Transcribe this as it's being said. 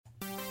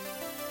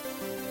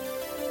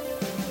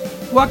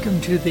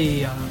Welcome to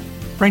the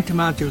Frank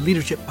DiMaggio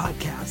Leadership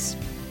Podcast.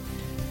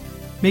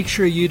 Make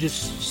sure you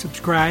just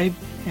subscribe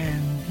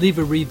and leave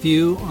a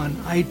review on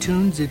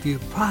iTunes if you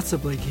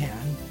possibly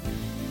can.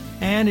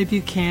 And if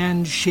you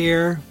can,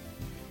 share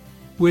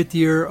with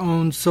your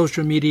own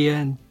social media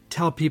and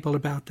tell people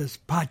about this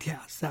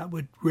podcast. That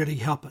would really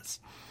help us.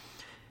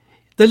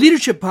 The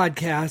Leadership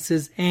Podcast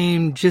is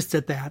aimed just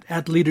at that,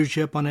 at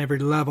leadership on every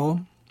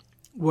level.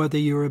 Whether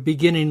you're a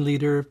beginning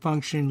leader,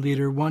 functioning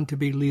leader, want to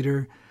be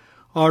leader,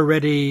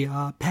 already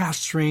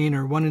pastoring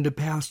or wanting to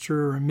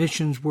pastor or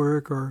missions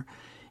work or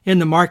in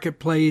the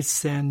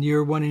marketplace and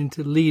you're wanting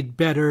to lead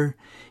better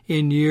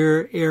in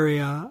your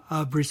area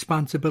of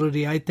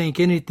responsibility. I think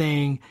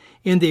anything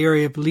in the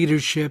area of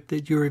leadership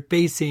that you're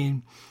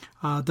facing,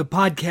 the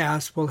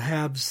podcast will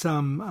have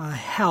some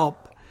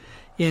help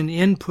in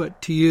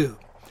input to you.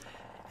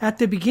 At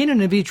the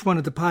beginning of each one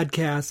of the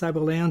podcasts, I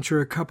will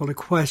answer a couple of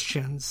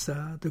questions.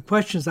 The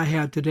questions I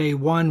had today,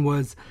 one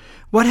was,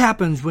 what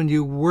happens when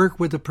you work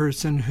with a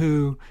person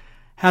who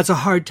has a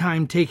hard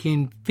time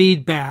taking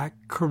feedback,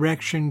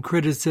 correction,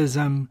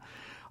 criticism,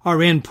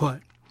 or input?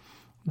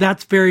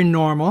 That's very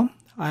normal.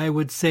 I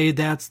would say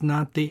that's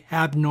not the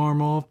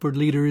abnormal for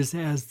leaders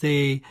as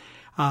they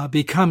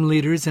become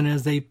leaders and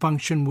as they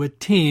function with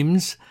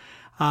teams.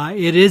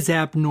 It is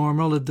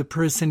abnormal if the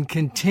person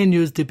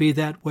continues to be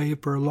that way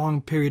for a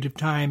long period of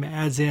time,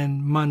 as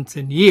in months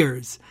and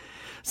years.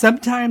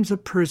 Sometimes a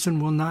person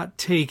will not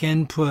take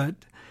input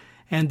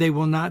and they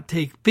will not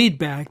take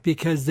feedback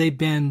because they've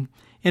been,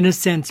 in a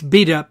sense,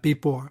 beat up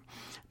before.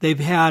 They've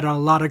had a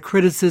lot of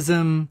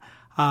criticism.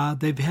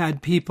 They've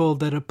had people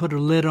that have put a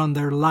lid on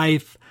their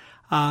life.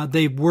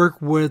 They've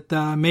worked with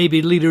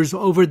maybe leaders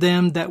over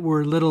them that were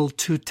a little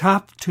too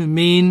tough, too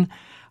mean,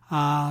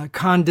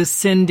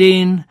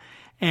 condescending,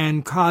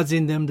 and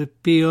causing them to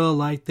feel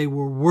like they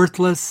were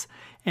worthless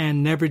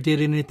and never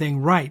did anything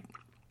right.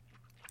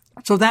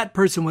 So that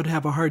person would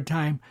have a hard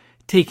time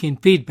taking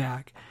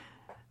feedback.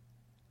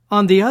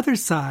 On the other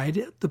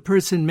side, the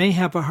person may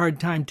have a hard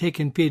time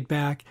taking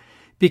feedback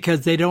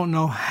because they don't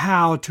know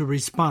how to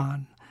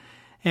respond.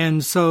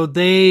 And so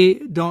they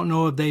don't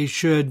know if they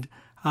should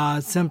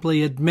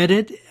simply admit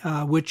it,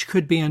 which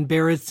could be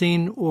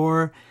embarrassing,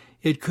 or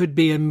it could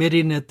be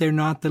admitting that they're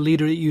not the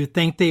leader that you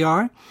think they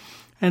are.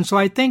 And so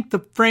I think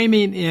the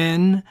framing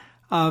in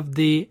of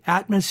the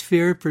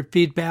atmosphere for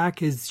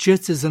feedback is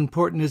just as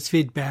important as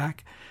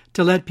feedback,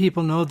 to let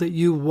people know that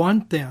you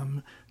want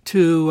them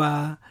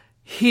to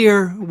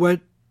hear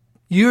what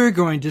you're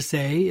going to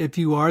say if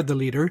you are the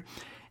leader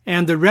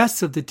and the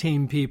rest of the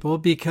team people,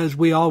 because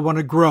we all want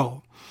to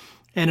grow.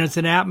 And it's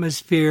an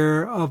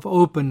atmosphere of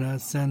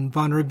openness and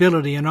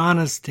vulnerability and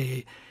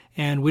honesty.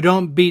 And we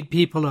don't beat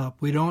people up.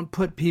 We don't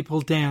put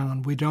people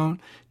down. We don't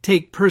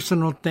take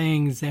personal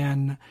things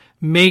and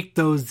make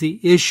those the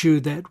issue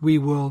that we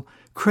will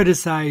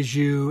criticize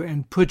you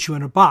and put you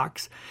in a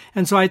box.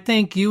 And so I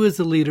think you as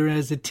a leader,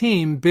 as a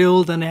team,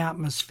 build an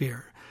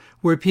atmosphere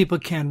where people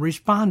can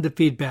respond to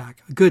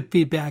feedback. A good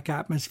feedback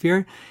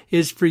atmosphere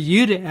is for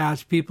you to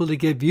ask people to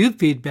give you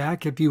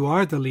feedback if you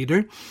are the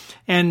leader,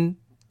 and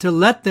to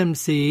let them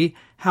see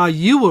how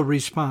you will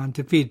respond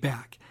to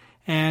feedback,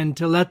 and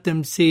to let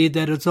them see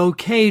that it's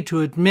okay to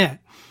admit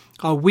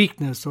a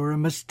weakness or a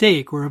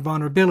mistake or a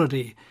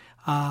vulnerability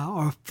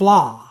or a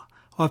flaw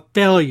or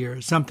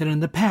failure, something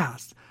in the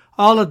past.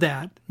 All of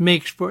that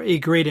makes for a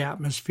great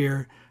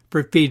atmosphere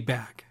for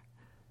feedback.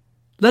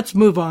 Let's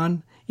move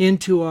on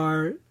into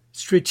our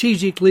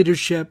strategic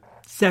leadership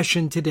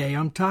session today.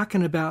 I'm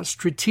talking about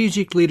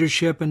strategic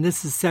leadership, and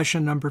this is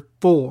session number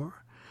 4.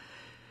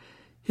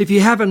 If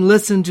you haven't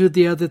listened to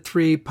the other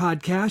 3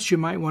 podcasts, you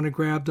might want to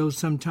grab those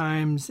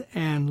sometimes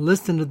and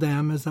listen to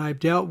them as I've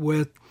dealt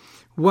with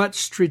what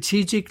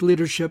strategic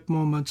leadership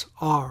moments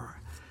are.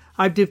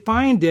 I've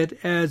defined it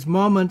as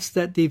moments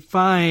that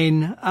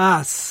define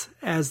us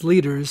as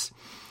leaders,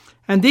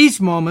 and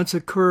these moments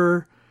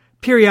occur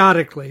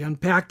periodically,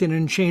 impacting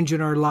and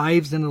changing our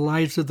lives and the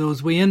lives of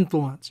those we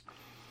influence.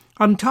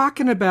 I'm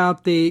talking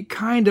about the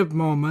kind of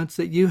moments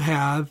that you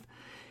have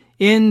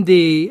in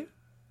the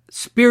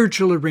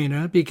spiritual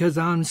arena, because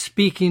I'm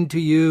speaking to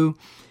you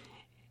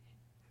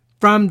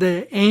from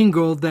the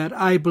angle that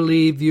I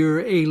believe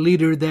you're a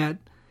leader that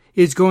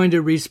is going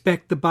to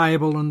respect the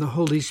Bible and the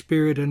Holy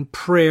Spirit and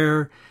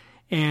prayer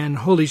and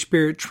Holy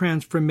Spirit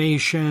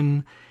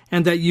transformation,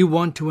 and that you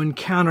want to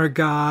encounter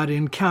God,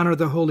 encounter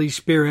the Holy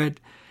Spirit,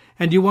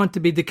 and you want to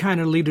be the kind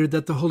of leader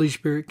that the Holy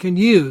Spirit can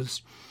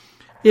use.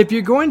 If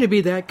you're going to be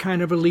that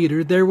kind of a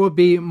leader, there will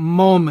be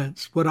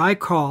moments, what I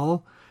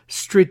call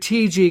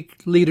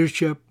strategic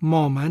leadership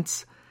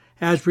moments,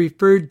 as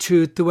referred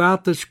to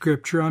throughout the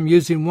scripture. I'm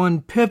using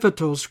one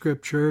pivotal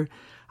scripture,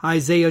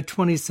 Isaiah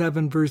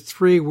 27 verse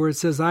 3, where it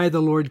says, I,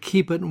 the Lord,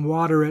 keep it and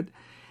water it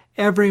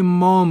every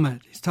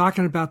moment. He's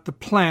talking about the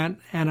plant,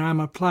 and I'm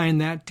applying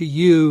that to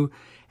you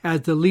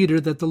as the leader,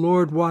 that the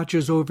Lord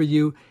watches over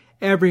you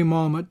every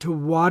moment to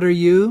water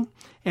you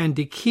and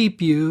to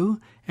keep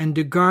you and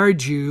to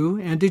guard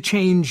you and to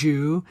change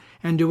you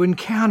and to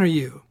encounter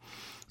you.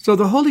 So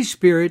the Holy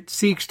Spirit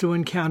seeks to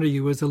encounter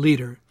you as a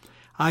leader.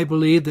 I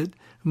believe that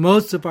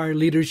most of our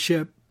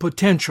leadership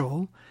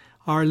potential,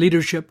 our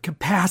leadership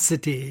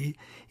capacity,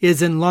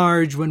 is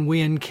enlarged when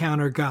we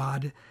encounter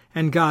God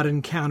and God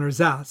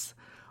encounters us.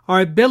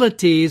 Our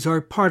abilities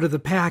are part of the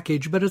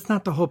package, but it's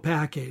not the whole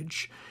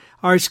package.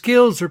 Our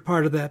skills are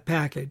part of that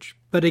package,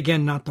 but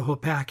again, not the whole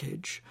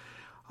package.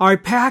 Our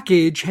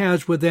package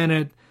has within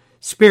it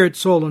spirit,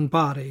 soul, and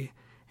body,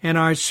 and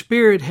our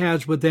spirit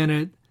has within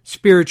it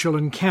spiritual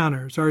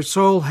encounters. Our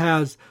soul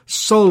has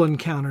soul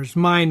encounters,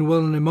 mind,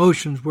 will, and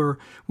emotions, where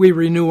we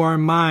renew our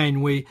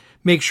mind. We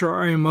make sure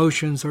our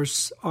emotions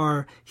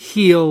are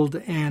healed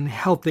and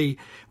healthy.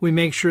 We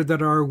make sure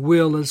that our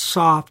will is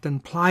soft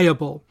and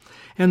pliable.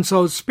 And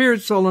so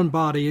spirit, soul, and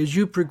body, as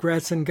you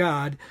progress in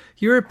God,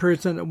 you're a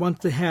person that wants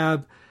to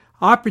have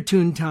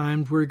opportune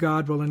times where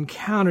God will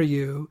encounter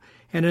you,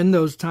 and in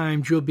those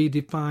times you'll be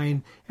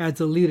defined as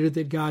the leader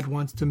that God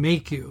wants to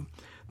make you.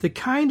 The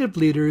kind of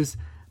leaders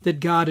that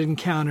God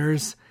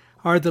encounters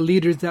are the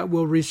leaders that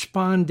will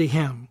respond to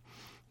him.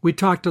 We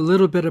talked a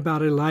little bit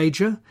about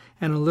Elijah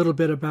and a little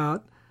bit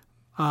about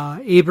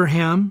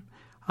Abraham.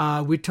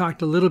 We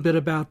talked a little bit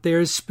about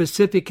their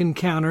specific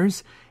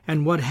encounters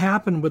and what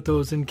happened with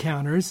those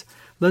encounters.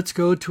 Let's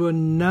go to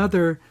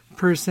another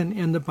person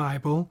in the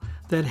Bible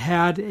that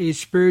had a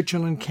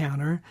spiritual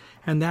encounter,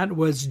 and that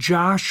was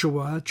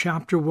Joshua,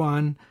 chapter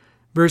 1,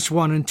 verse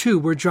 1 and 2,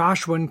 where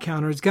Joshua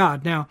encounters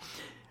God. Now,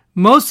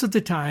 most of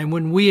the time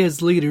when we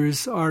as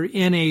leaders are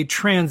in a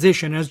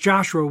transition, as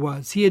Joshua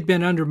was, he had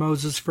been under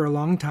Moses for a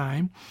long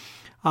time.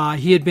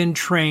 He had been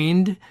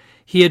trained.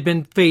 He had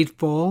been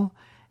faithful.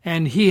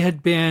 And he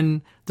had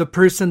been the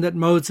person that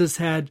Moses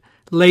had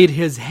laid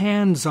his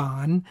hands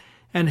on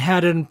and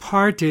had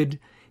imparted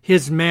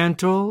his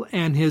mantle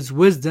and his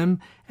wisdom,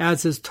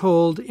 as is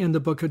told in the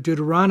book of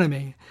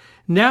Deuteronomy.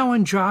 Now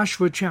in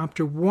Joshua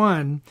chapter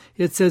 1,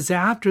 it says,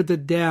 after the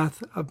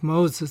death of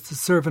Moses, the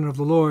servant of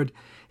the Lord,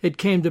 it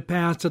came to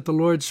pass that the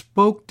Lord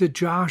spoke to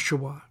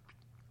Joshua,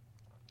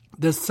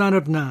 the son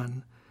of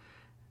Nun,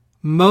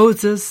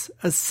 Moses'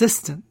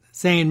 assistant,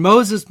 saying,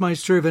 Moses, my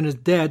servant, is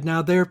dead.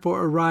 Now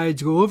therefore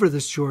arise, go over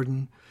this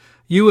Jordan,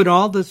 you and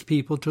all this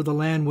people, to the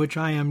land which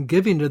I am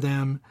giving to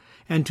them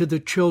and to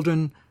the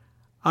children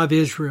of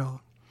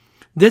Israel.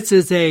 This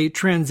is a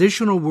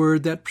transitional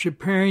word that's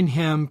preparing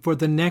him for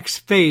the next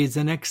phase,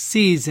 the next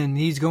season.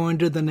 He's going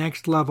to the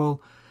next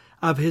level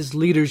of his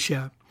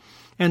leadership.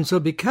 And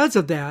so because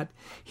of that,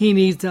 he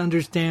needs to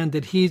understand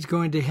that he's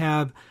going to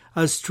have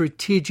a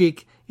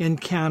strategic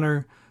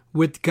encounter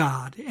with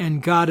God.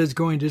 And God is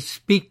going to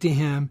speak to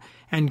him.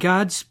 And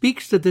God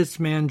speaks to this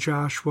man,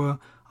 Joshua,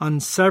 on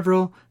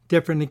several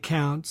different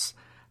accounts,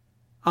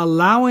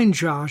 allowing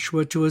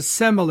Joshua to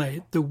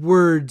assimilate the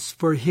words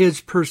for his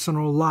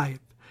personal life.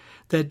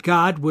 That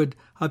God would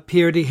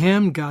appear to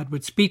him, God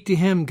would speak to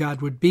him,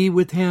 God would be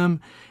with him.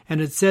 And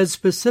it says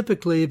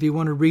specifically, if you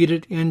want to read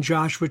it in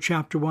Joshua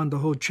chapter 1, the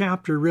whole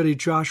chapter, really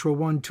Joshua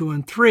 1, 2,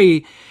 and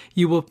 3,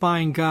 you will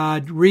find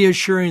God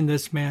reassuring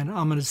this man,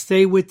 I'm going to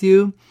stay with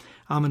you,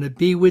 I'm going to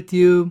be with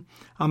you,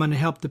 I'm going to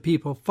help the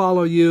people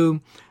follow you,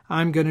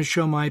 I'm going to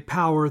show my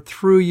power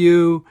through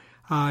you,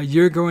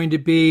 you're going to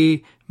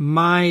be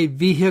my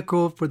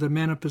vehicle for the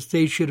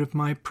manifestation of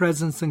my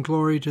presence and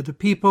glory to the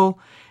people.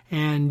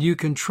 And you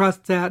can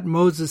trust that.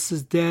 Moses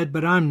is dead,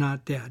 but I'm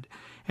not dead.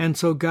 And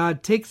so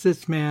God takes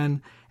this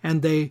man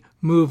and they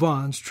move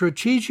on.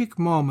 Strategic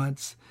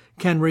moments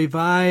can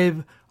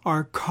revive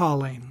our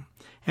calling.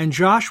 And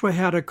Joshua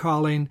had a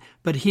calling,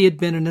 but he had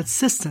been an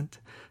assistant.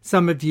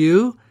 Some of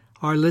you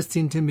are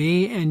listening to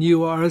me and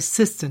you are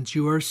assistants,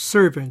 you are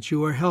servants,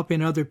 you are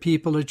helping other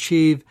people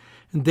achieve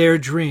their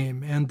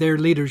dream and their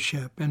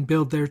leadership and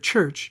build their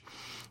church.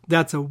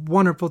 That's a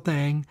wonderful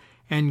thing.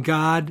 And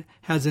God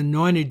has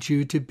anointed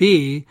you to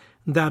be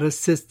that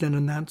assistant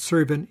and that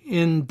servant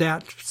in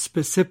that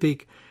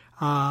specific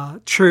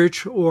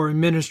church or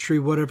ministry,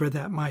 whatever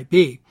that might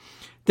be.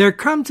 There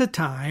comes a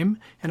time,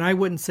 and I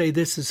wouldn't say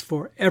this is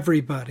for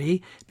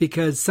everybody,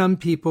 because some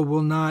people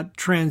will not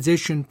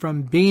transition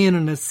from being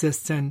an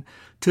assistant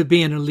to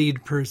being a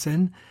lead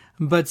person,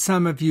 but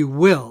some of you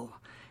will.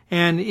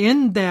 And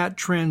in that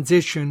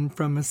transition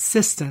from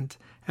assistant,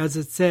 as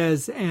it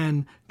says,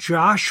 and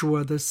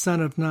Joshua, the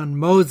son of Nun,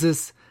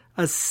 Moses'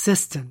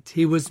 assistant.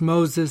 He was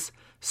Moses'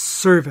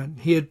 servant.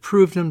 He had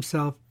proved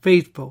himself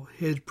faithful.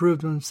 He had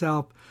proved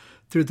himself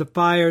through the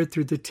fire,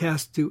 through the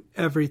test, through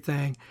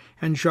everything.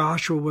 And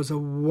Joshua was a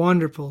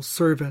wonderful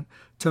servant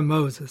to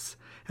Moses.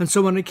 And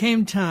so when it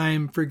came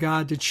time for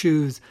God to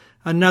choose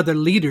another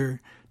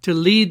leader to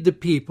lead the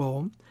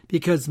people,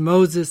 because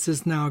Moses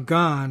is now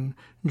gone,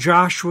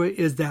 Joshua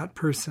is that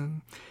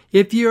person.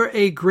 If you're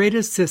a great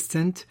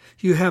assistant,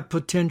 you have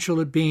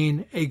potential of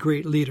being a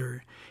great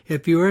leader.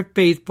 If you are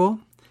faithful,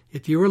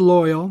 if you are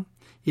loyal,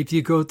 if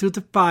you go through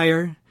the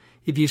fire,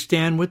 if you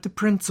stand with the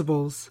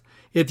principles,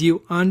 if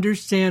you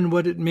understand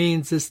what it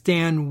means to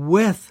stand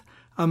with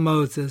a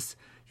Moses,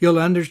 you'll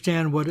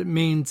understand what it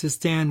means to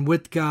stand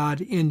with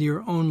God in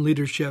your own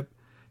leadership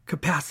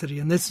capacity.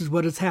 And this is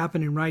what is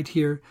happening right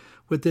here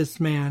with this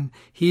man.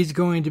 He's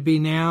going to be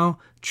now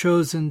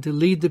chosen to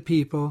lead the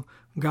people.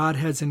 God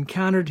has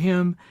encountered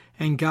him,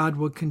 and God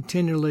will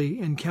continually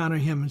encounter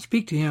him and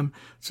speak to him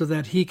so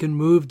that he can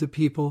move the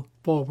people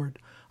forward.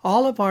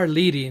 All of our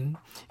leading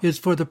is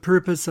for the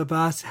purpose of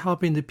us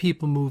helping the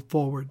people move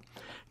forward.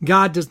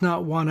 God does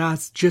not want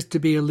us just to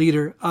be a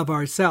leader of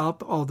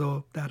ourselves,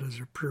 although that is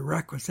a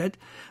prerequisite,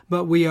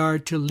 but we are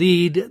to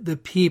lead the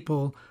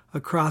people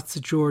across the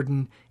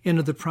Jordan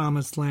into the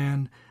promised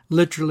land,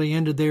 literally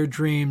into their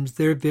dreams,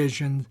 their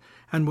visions,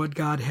 and what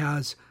God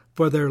has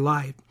for their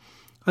life.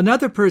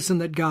 Another person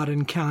that God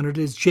encountered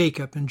is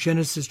Jacob in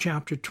Genesis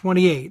chapter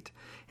 28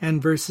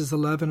 and verses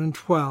 11 and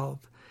 12.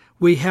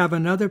 We have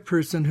another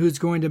person who's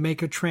going to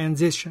make a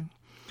transition.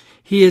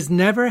 He has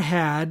never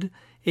had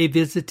a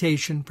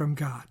visitation from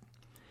God.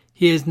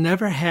 He has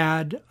never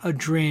had a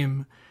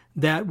dream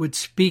that would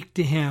speak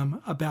to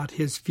him about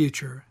his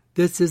future.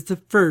 This is the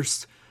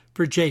first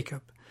for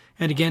Jacob.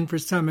 And again, for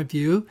some of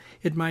you,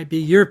 it might be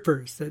your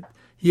first, that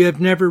you have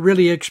never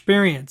really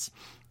experienced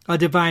a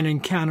divine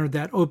encounter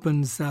that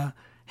opens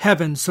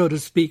heaven, so to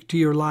speak, to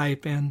your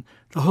life, and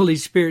the Holy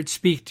Spirit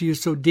speaks to you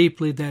so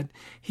deeply that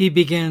he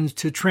begins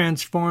to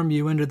transform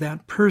you into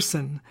that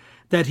person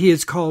that he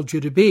has called you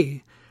to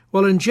be.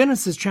 Well, in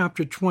Genesis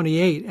chapter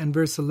 28 and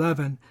verse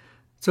 11,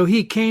 so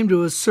he came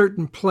to a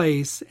certain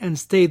place and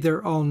stayed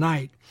there all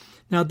night.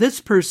 Now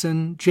this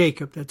person,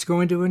 Jacob, that's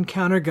going to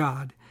encounter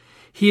God,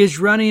 he is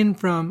running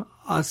from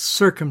a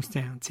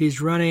circumstance.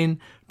 He's running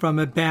from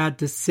a bad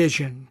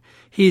decision.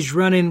 He's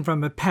running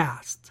from a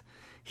past.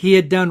 He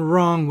had done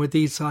wrong with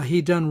Esau. He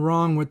had done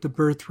wrong with the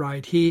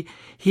birthright. He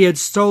had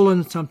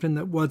stolen something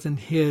that wasn't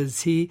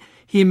his. He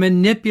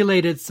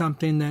manipulated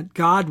something that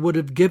God would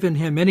have given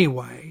him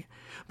anyway,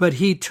 but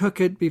he took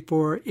it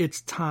before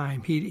its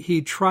time.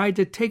 He tried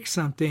to take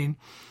something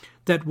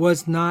that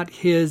was not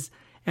his,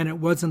 and it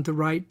wasn't the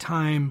right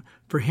time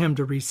for him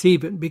to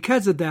receive it.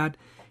 Because of that,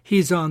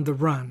 he's on the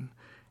run.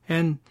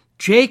 And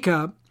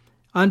Jacob,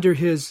 under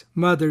his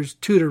mother's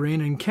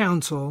tutoring and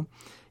counsel,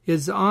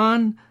 is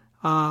on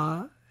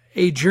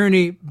a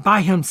journey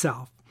by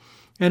himself.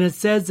 And it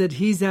says that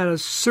he's at a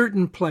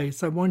certain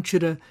place. I want you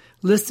to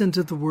listen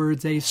to the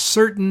words, a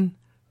certain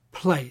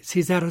place.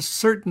 He's at a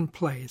certain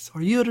place.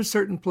 Are you at a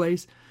certain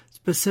place,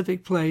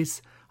 specific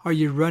place? Are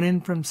you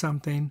running from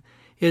something?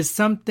 Is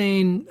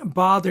something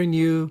bothering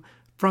you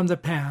from the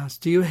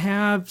past? Do you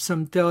have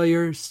some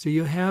failures? Do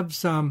you have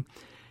some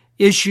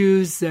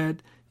issues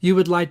that you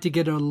would like to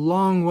get a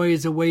long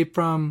ways away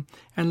from?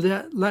 And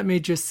let me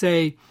just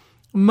say,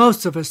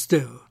 most of us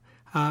do.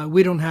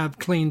 We don't have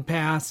clean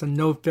paths and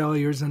no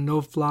failures and no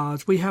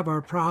flaws. We have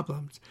our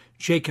problems.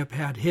 Jacob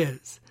had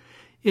his.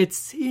 It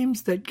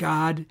seems that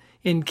God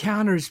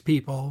encounters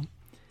people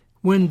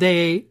when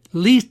they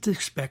least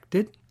expect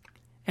it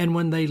and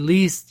when they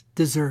least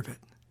deserve it.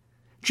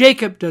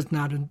 Jacob does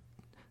not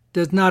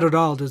at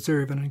all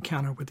deserve an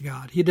encounter with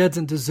God. He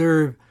doesn't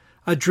deserve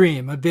a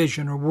dream, a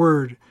vision, or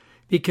word,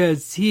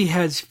 because he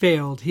has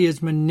failed. He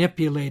has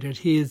manipulated.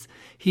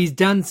 He's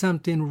done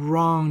something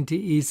wrong to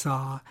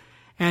Esau,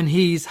 and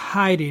he's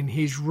hiding.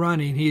 He's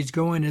running. He's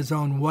going his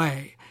own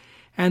way.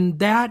 And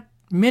that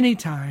many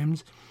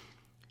times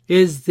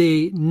is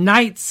the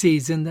night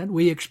season that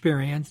we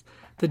experience,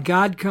 that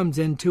God comes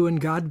into and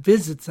God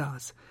visits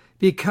us,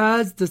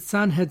 because the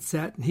sun had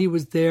set and he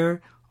was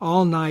there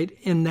all night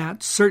in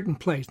that certain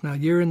place. Now,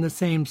 you're in the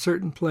same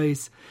certain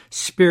place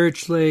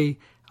spiritually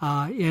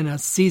in a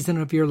season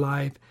of your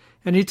life.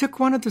 And he took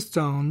one of the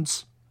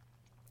stones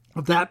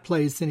of that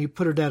place and he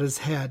put it at his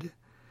head.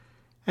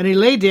 And he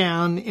lay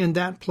down in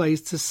that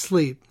place to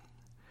sleep.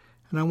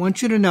 And I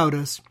want you to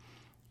notice,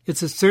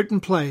 it's a certain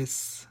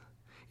place.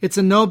 It's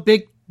a no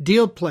big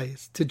deal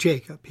place to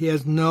Jacob. He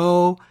has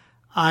no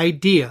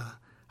idea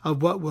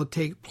of what will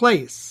take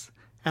place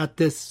at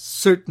this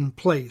certain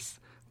place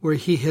where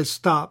he has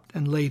stopped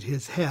and laid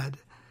his head.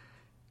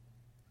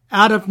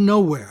 Out of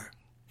nowhere,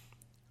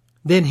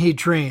 then he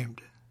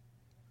dreamed.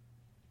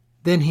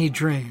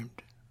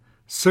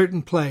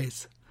 Certain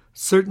place,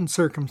 certain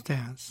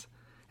circumstance.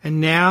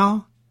 And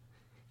now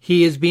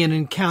he is being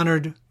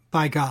encountered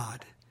by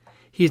God.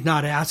 He's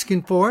not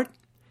asking for it.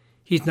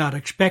 He's not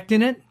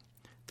expecting it.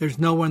 There's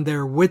no one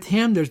there with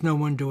him. There's no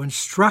one to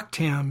instruct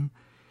him.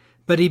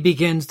 But he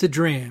begins to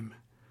dream.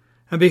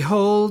 And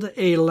behold,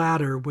 a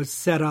ladder was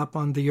set up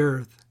on the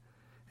earth,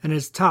 and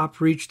its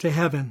top reached to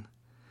heaven.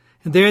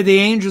 And there the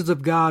angels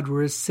of God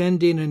were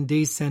ascending and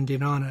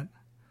descending on it.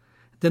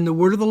 Then the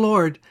word of the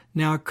Lord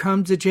now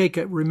comes to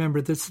Jacob.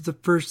 Remember, this is the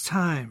first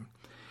time.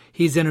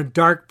 He's in a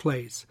dark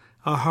place,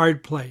 a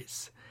hard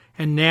place.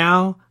 And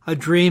now a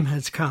dream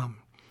has come.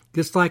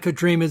 Just like a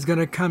dream is going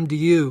to come to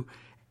you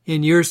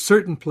in your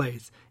certain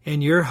place,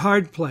 in your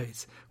hard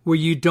place, where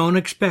you don't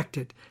expect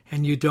it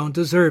and you don't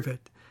deserve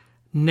it.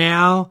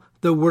 Now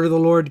the word of the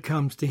Lord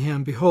comes to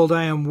him. Behold,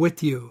 I am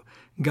with you.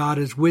 God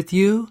is with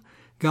you.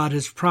 God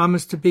has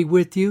promised to be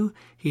with you.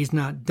 He's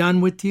not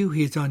done with you.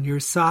 He's on your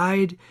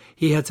side.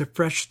 He has a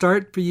fresh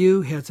start for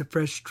you. He has a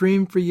fresh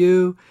dream for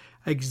you.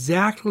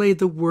 Exactly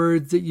the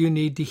words that you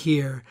need to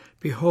hear.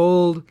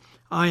 Behold,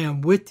 I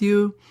am with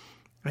you,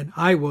 and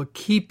I will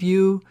keep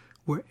you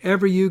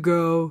wherever you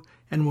go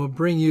and will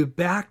bring you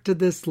back to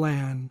this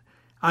land.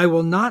 I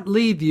will not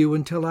leave you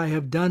until I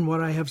have done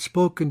what I have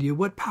spoken to you.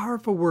 What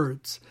powerful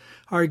words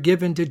are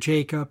given to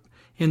Jacob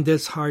in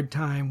this hard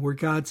time where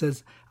God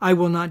says, I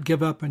will not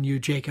give up on you,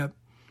 Jacob.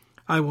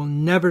 I will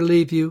never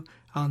leave you.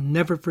 I'll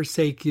never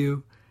forsake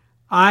you.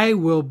 I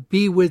will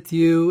be with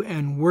you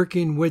and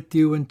working with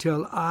you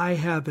until I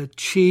have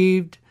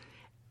achieved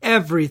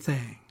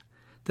everything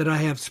that I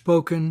have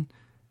spoken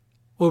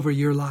over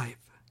your life.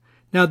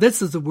 Now,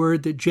 this is a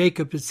word that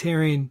Jacob is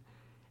hearing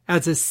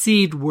as a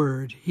seed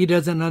word. He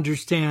doesn't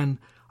understand,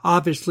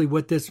 obviously,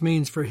 what this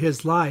means for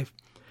his life.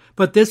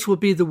 But this will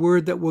be the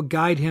word that will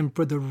guide him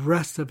for the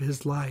rest of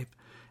his life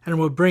and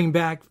will bring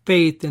back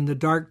faith in the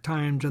dark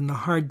times and the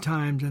hard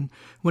times, and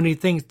when he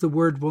thinks the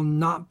word will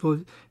not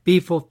be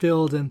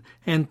fulfilled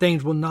and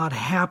things will not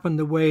happen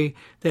the way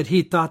that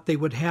he thought they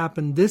would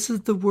happen. This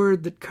is the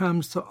word that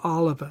comes to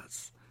all of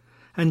us.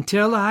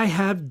 Until I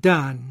have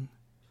done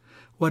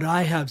what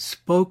I have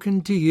spoken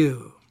to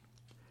you,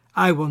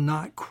 I will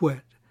not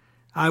quit.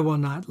 I will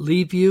not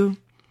leave you,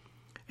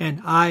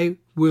 and I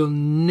will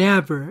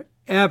never,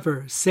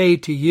 ever say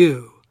to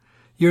you,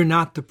 you're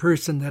not the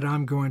person that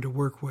I'm going to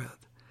work with.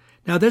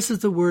 Now, this is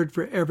the word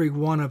for every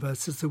one of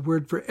us. It's a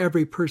word for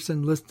every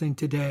person listening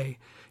today.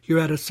 You're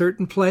at a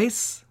certain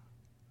place.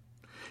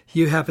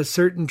 You have a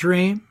certain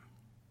dream.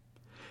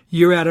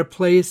 You're at a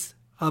place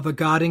of a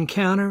God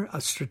encounter, a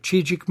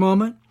strategic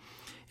moment.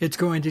 It's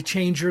going to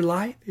change your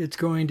life. It's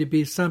going to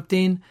be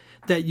something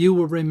that you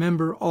will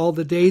remember all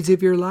the days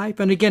of your life.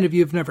 And again, if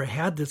you've never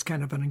had this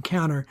kind of an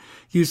encounter,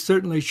 you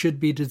certainly should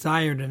be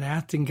desiring and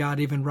asking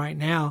God even right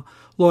now,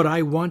 Lord,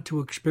 I want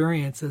to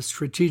experience a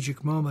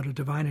strategic moment, a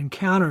divine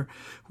encounter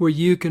where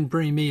you can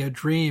bring me a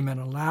dream and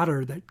a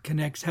ladder that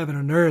connects heaven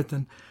and earth,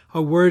 and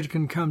a word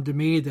can come to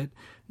me that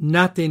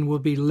nothing will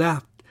be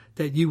left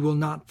that you will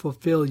not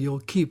fulfill. You'll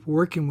keep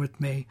working with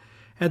me.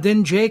 And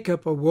then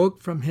Jacob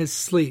awoke from his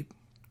sleep,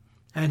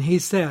 and he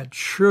said,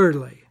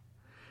 surely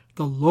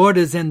the Lord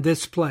is in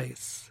this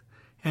place,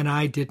 and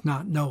I did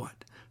not know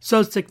it.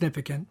 So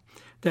significant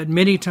that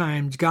many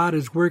times God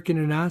is working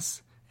in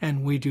us,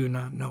 and we do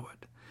not know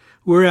it.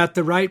 We're at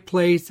the right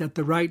place at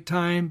the right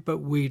time, but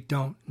we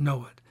don't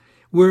know it.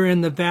 We're in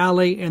the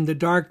valley in the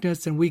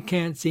darkness, and we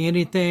can't see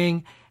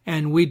anything,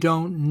 and we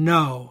don't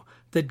know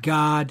that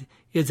God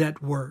is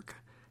at work.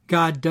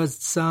 God does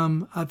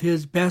some of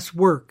his best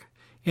work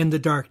in the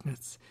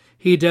darkness.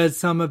 He does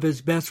some of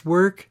his best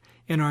work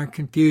in our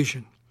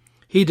confusion.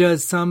 He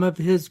does some of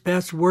his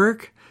best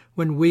work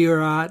when we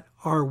are at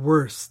our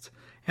worst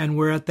and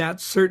we're at that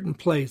certain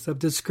place of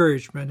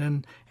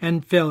discouragement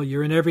and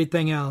failure and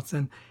everything else.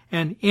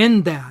 And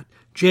in that,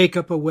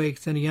 Jacob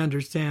awakes and he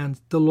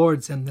understands the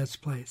Lord's in this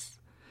place.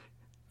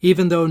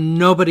 Even though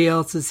nobody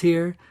else is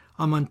here,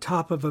 I'm on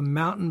top of a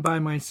mountain by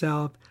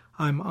myself.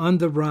 I'm on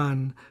the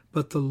run,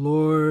 but the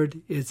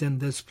Lord is in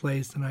this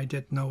place, and I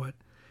didn't know it.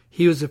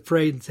 He was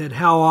afraid and said,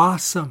 how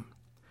awesome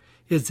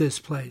is this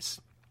place?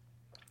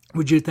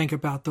 Would you think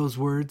about those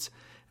words?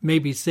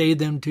 Maybe say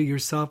them to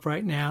yourself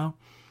right now.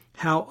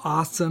 How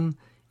awesome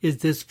is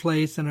this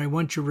place? And I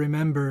want you to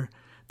remember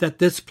that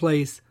this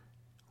place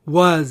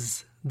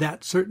was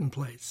that certain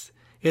place.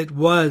 It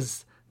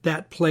was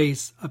that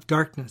place of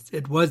darkness.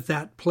 It was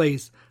that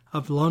place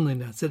of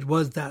loneliness. It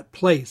was that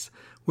place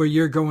where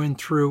you're going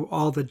through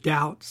all the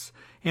doubts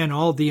and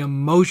all the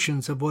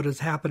emotions of what has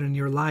happened in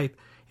your life.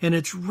 And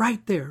it's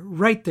right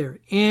there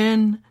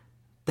in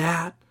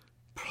that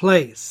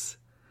place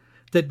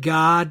that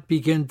God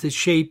begins to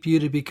shape you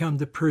to become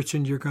the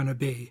person you're going to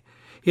be.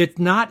 It's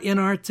not in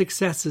our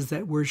successes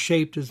that we're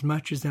shaped as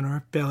much as in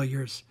our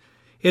failures.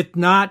 It's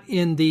not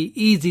in the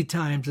easy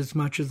times as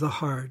much as the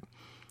hard.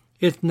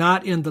 It's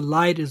not in the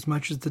light as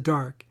much as the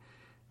dark.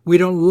 We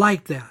don't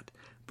like that,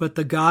 but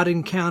the God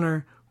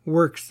encounter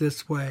works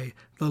this way.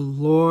 The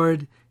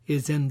Lord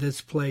is in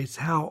this place.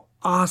 How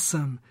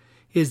awesome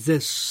is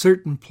this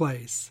certain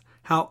place?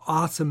 How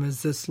awesome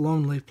is this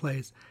lonely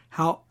place?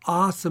 How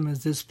awesome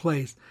is this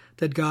place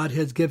that God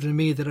has given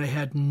me that I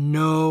had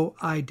no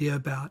idea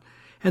about?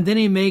 And then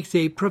he makes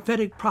a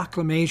prophetic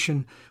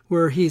proclamation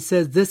where he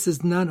says, this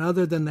is none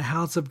other than the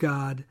house of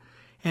God,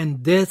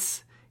 and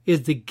this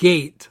is the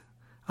gate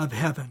of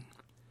heaven.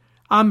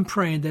 I'm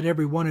praying that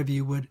every one of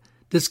you would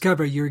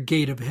discover your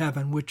gate of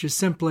heaven, which is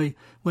simply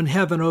when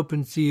heaven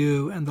opens to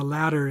you and the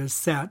ladder is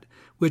set,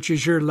 which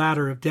is your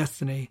ladder of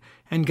destiny,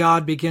 and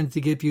God begins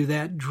to give you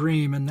that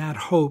dream and that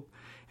hope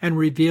and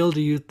reveal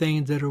to you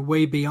things that are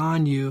way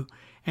beyond you.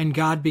 And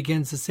God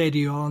begins to say to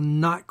you, I'll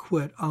not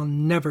quit. I'll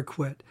never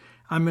quit.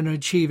 I'm going to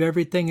achieve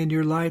everything in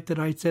your life that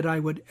I said I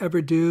would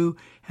ever do.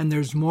 And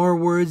there's more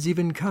words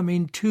even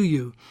coming to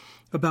you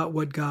about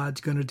what God's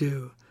going to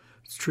do.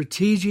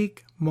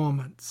 Strategic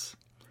moments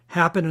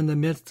happen in the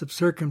midst of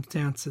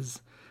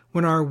circumstances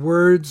when our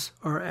words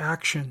or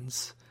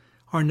actions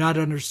are not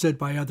understood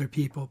by other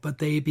people, but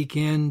they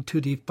begin to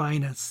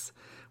define us.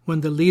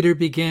 When the leader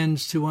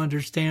begins to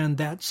understand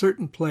that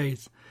certain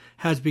place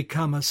has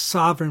become a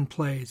sovereign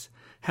place,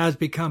 has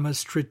become a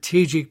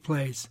strategic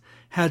place,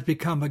 has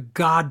become a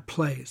God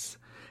place,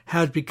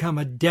 has become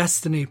a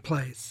destiny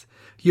place.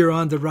 You're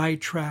on the right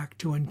track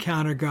to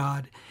encounter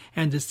God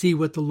and to see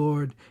what the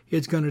Lord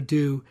is going to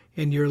do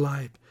in your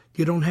life.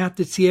 You don't have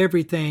to see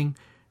everything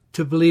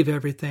to believe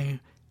everything.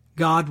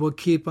 God will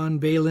keep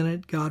unveiling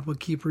it. God will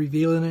keep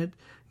revealing it.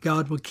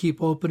 God will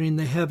keep opening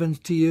the heavens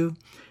to you.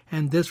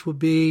 And this will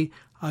be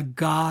a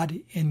God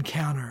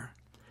encounter.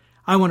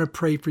 I want to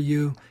pray for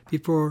you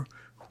before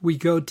we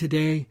go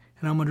today.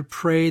 And I'm going to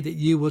pray that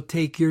you will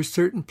take your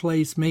certain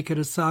place, make it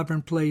a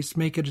sovereign place,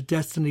 make it a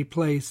destiny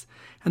place,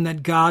 and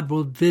that God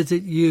will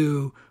visit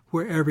you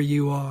wherever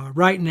you are.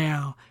 Right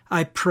now,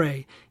 I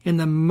pray in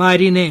the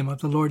mighty name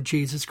of the Lord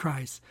Jesus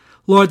Christ,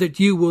 Lord, that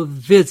you will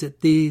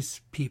visit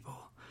these people.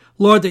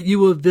 Lord, that you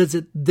will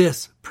visit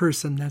this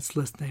person that's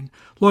listening.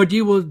 Lord,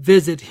 you will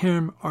visit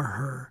him or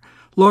her.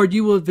 Lord,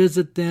 you will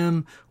visit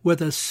them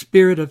with a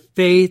spirit of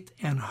faith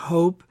and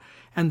hope,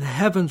 and the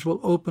heavens will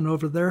open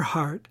over their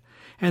heart,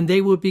 and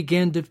they will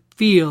begin to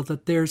feel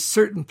that their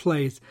certain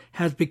place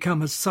has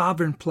become a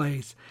sovereign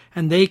place,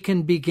 and they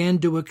can begin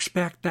to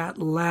expect that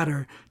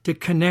ladder to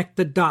connect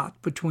the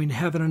dot between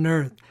heaven and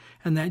earth,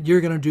 and that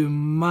you're going to do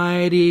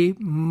mighty,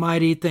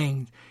 mighty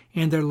things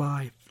in their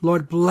life.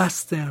 Lord,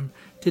 bless them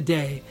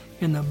today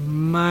in the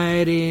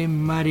mighty,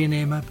 mighty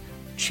name of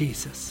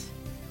Jesus.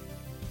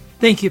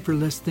 Thank you for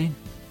listening.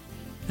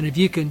 And if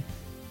you can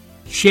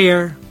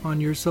share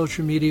on your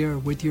social media or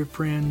with your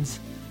friends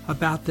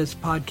about this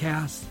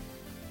podcast,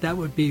 that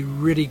would be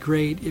really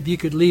great. If you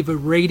could leave a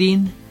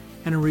rating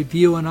and a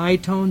review on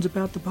iTunes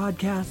about the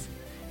podcast,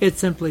 it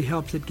simply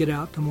helps it get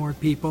out to more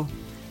people.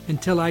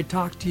 Until I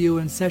talk to you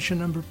in session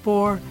number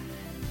 4,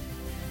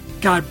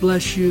 God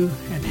bless you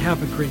and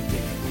have a great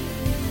day.